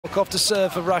Off to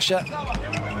serve for Russia.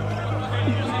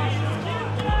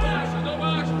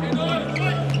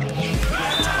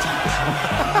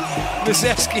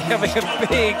 Mizewski having a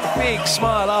big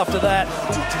smile after that.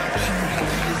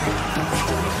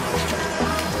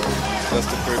 Just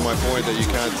to prove my point that you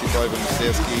can't tip over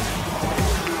Mizewski.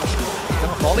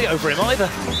 Can't volley over him either.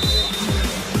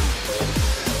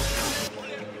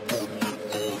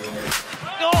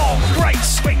 Oh, great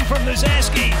swing from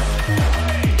Mizewski.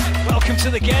 Welcome to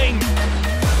the game.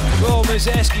 Well,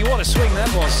 Mizewski, what a swing that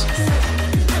was.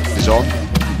 Is on.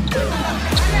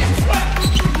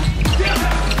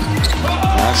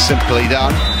 That's simply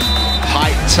done.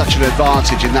 Height, such an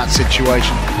advantage in that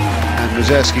situation. And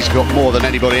Mizewski's got more than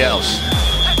anybody else.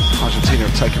 Argentina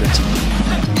have taken it.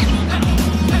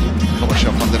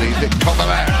 Kovachev underneath it.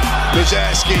 Kovalev.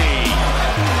 Mizewski.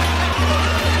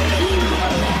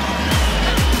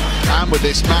 And with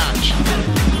this match,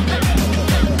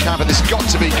 but it's got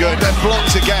to be good. Then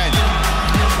blocked again.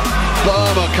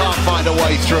 Burma can't find a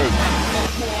way through.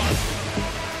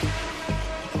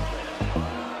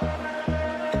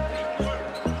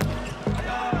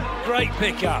 Great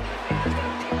pickup.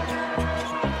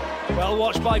 Well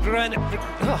watched by Grebennikov.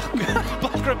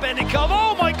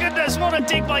 Oh my goodness, what a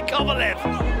dig by Kovalev.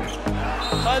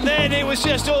 And then it was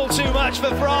just all too much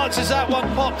for France as that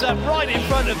one popped up right in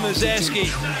front of Mizewski.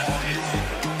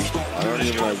 I don't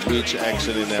even know which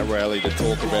action in that rally to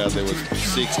talk about. There was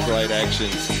 6 great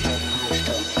actions.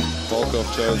 Volkov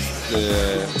chose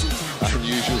the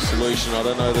unusual solution. I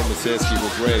don't know that Mizewski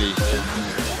was ready.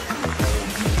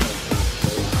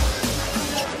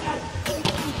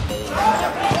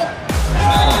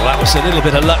 Oh, that was a little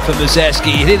bit of luck for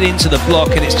Mizewski. He hit into the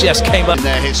block and it just came up. In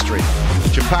their history,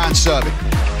 Japan serving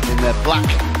in their black,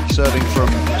 serving from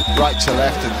right to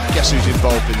left, and guess who's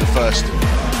involved in the first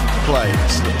play?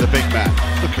 It's the big man.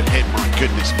 Look at him, my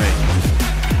goodness me.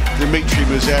 Dmitry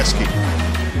Mizewski.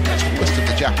 That's most of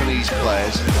the Japanese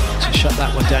players. To shut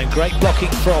that one down. Great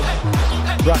blocking from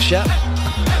Russia.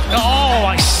 Oh,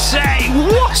 I say,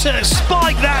 what a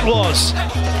spike that was!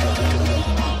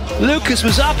 Lucas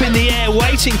was up in the air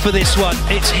waiting for this one.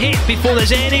 It's hit before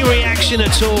there's any reaction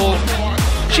at all.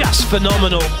 Just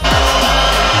phenomenal.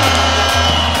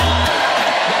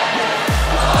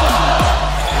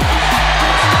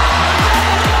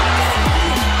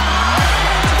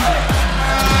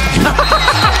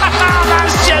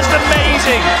 That's just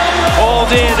amazing. Oh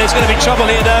dear, there's going to be trouble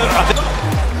here though.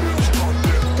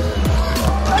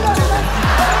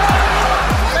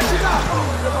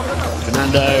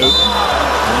 Fernando,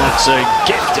 and that's a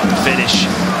gifted finish.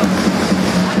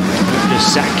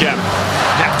 Saka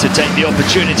had to take the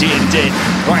opportunity and did.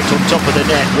 Right on top of the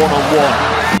net,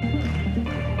 one-on-one.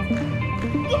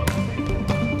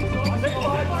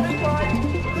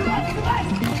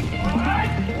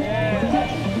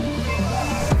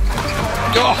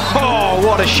 Oh,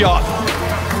 what a shot.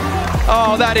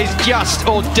 Oh, that is just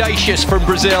audacious from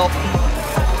Brazil.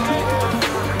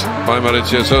 By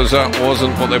Mauricio Sousa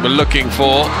wasn't what they were looking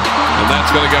for, and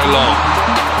that's going to go long.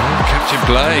 Oh, Captain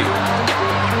Play.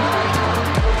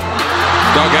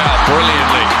 Dug out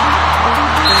brilliantly.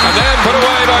 And then put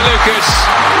away by Lucas.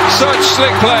 Such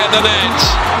slick play at the net.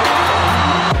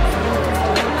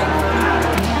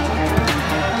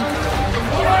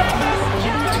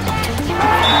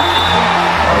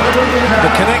 The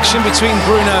connection between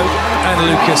Bruno and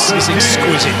Lucas is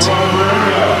exquisite.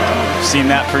 Seen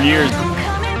that for years.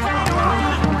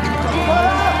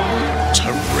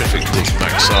 Terrific dig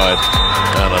backside.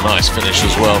 And a nice finish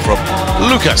as well from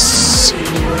Lucas.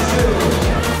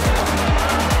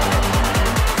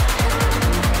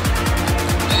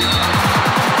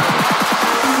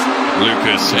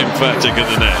 Lucas emphatic at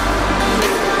the net.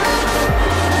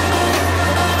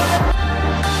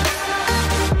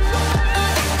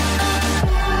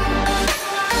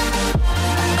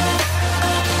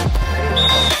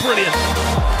 Brilliant.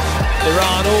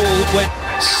 Iran all went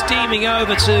steaming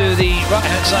over to the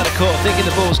right-hand side of court, thinking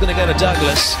the ball's going to go to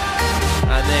Douglas.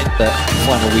 And then the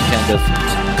final weekend of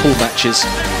pool matches.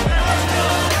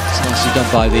 It's nicely done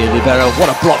by the libero. What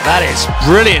a block that is.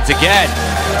 Brilliant again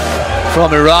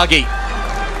from Iragi.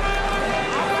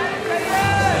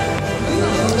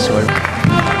 So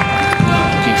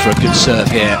looking for a good serve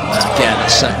here. Again,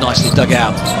 that's nicely dug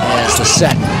out. There's the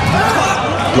set.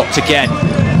 Blocked again.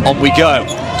 On we go.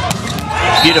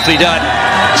 Beautifully done.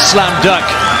 Slam dunk.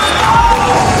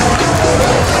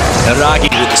 Iragi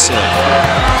with the serve.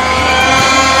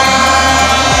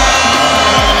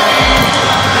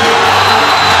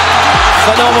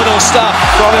 Phenomenal stuff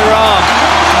from Iran.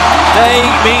 They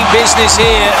mean business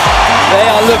here. They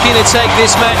are looking to take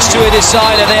this match to a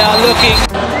decider. They are looking.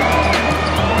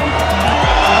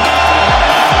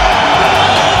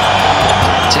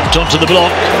 Jumped onto the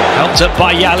block, helped up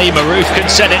by Yali. Maroof can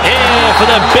send it here for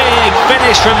the big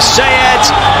finish from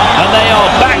Sayed, and they are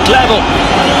back level.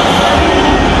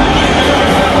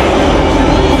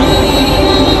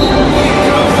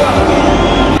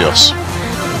 Yes.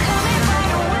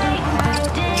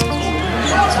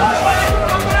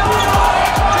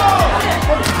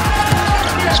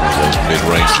 It's one of those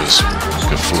mid-rangers.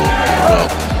 Good floor, well.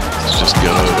 Let's just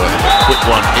get over. A quick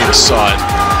one inside.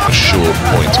 A short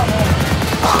point.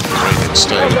 Iranian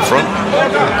staying in front.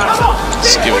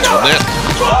 Skimming on there.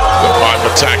 The pipe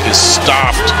attack is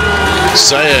staffed.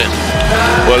 Sayed.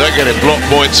 Well, they're getting block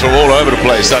points from all over the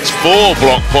place. That's 4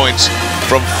 block points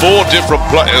from 4 different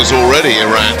players already,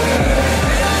 Iran.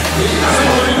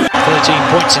 13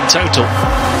 points in total.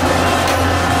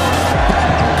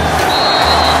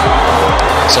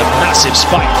 It's a massive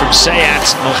spike from Sayed.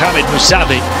 Mohamed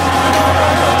Musavi.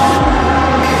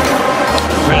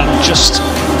 Iran just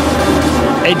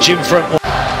edge in front.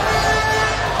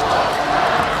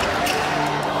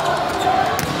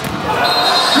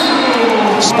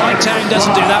 Spike Town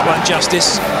doesn't do that one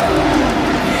justice.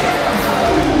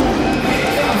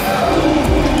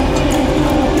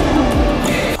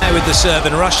 With the serve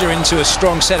and Russia into a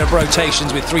strong set of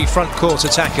rotations with 3 front court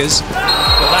attackers. But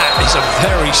that is a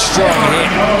very strong hit.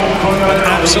 An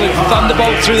absolute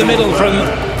thunderbolt through the middle from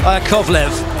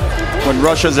Kovlev. When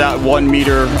Russia's at 1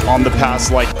 meter on the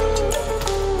pass, like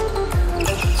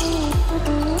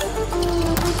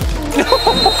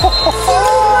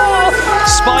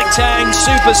Spike Tang,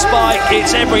 super spike,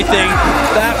 it's everything.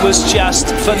 That was just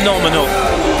phenomenal.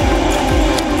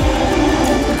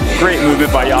 great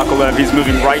movement by Yakovlev. He's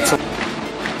moving right to.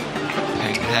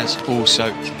 Peng has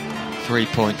also 3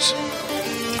 points.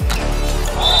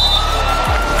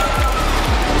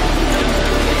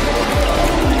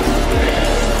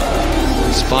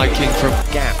 Spiking from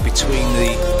gap between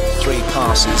the 3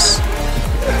 passes.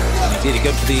 And he did it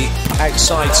good for the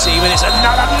outside seam, and it's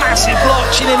another massive block.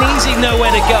 Chinese nowhere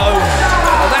to go.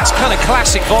 Well, that's kind of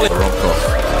classic volleyball.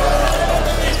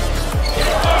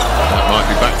 That might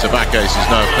be back-to-back aces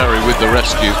now. Perry with the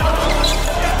rescue.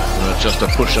 Just a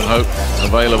push and hope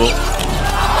available.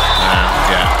 And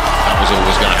yeah, that was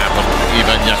always going to happen.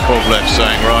 Even Yakovlev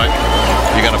saying, right,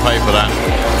 you're going to pay for that.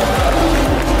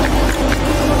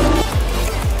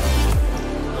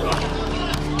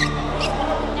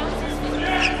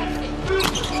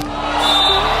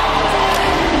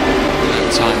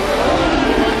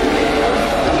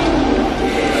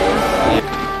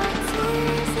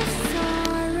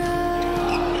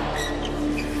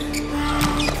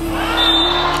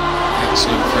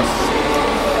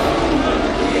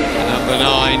 Number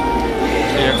 9,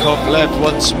 Yakovlev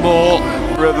once more.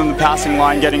 Rhythm, the passing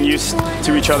line, getting used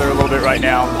to each other a little bit right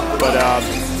now. But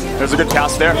there's a good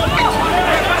pass there.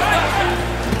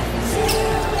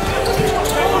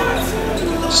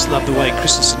 Just love the way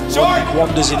Christensen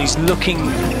wanders in. He's looking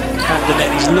at the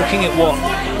net. He's looking at what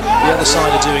the other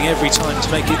side are doing every time to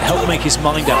help make his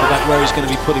mind up about where he's going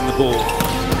to be putting the ball.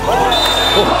 Oh,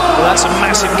 well, that's a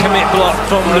massive commit block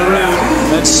from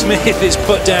LaRue, and Smith is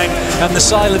put down, and the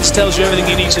silence tells you everything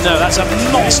you need to know. That's a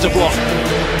monster block.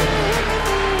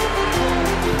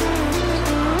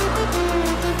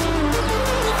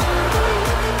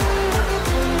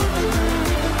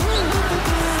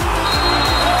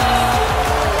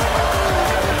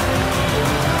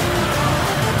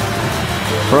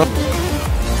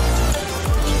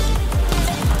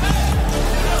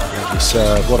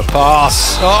 What a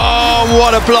pass. Oh,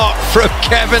 what a block from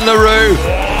Kevin LaRue.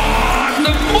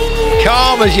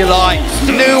 Calm as you like.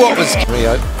 Knew what was...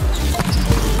 Rio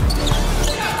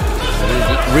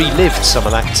relived some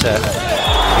of that excitement.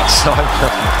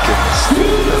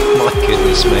 Oh my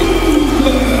goodness me.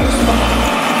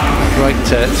 Great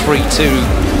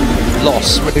 3-2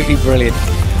 loss. Really brilliant.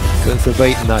 Good for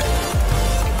beating though.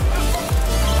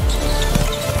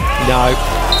 No,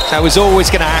 that was always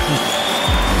going to happen.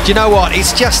 Do you know what?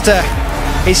 It's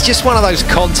just one of those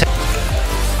contests.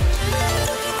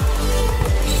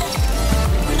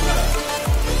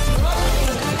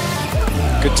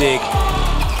 Good dig.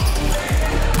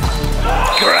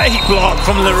 Great block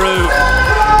from LaRue.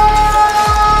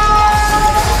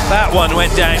 That one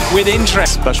went down with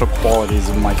interest. Special qualities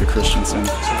of Micah Christensen.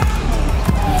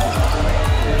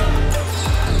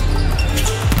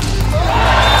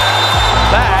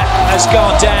 That has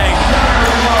gone down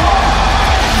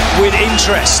with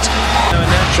interest. A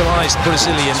naturalised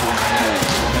Brazilian,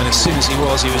 and as soon as he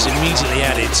was immediately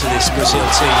added to this Brazil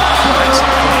team. Great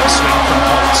swing from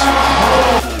Holt.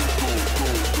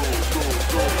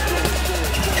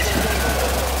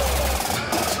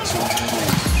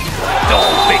 Oh,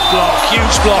 big block,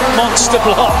 huge block, monster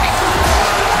block.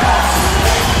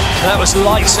 That was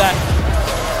lights out.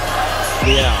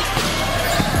 Yeah.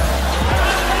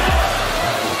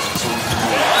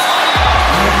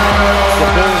 The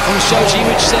ball from Shoji,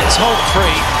 which sets Holt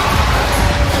free.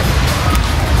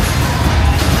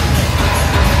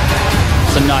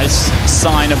 It's a nice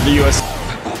sign of the US.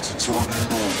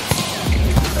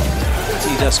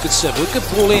 He does good serve. Good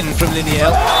ball in from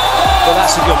Liniel, but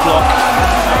that's a good block.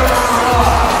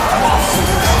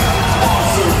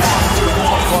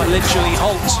 Quite literally,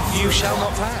 Holt, you shall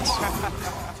not pass.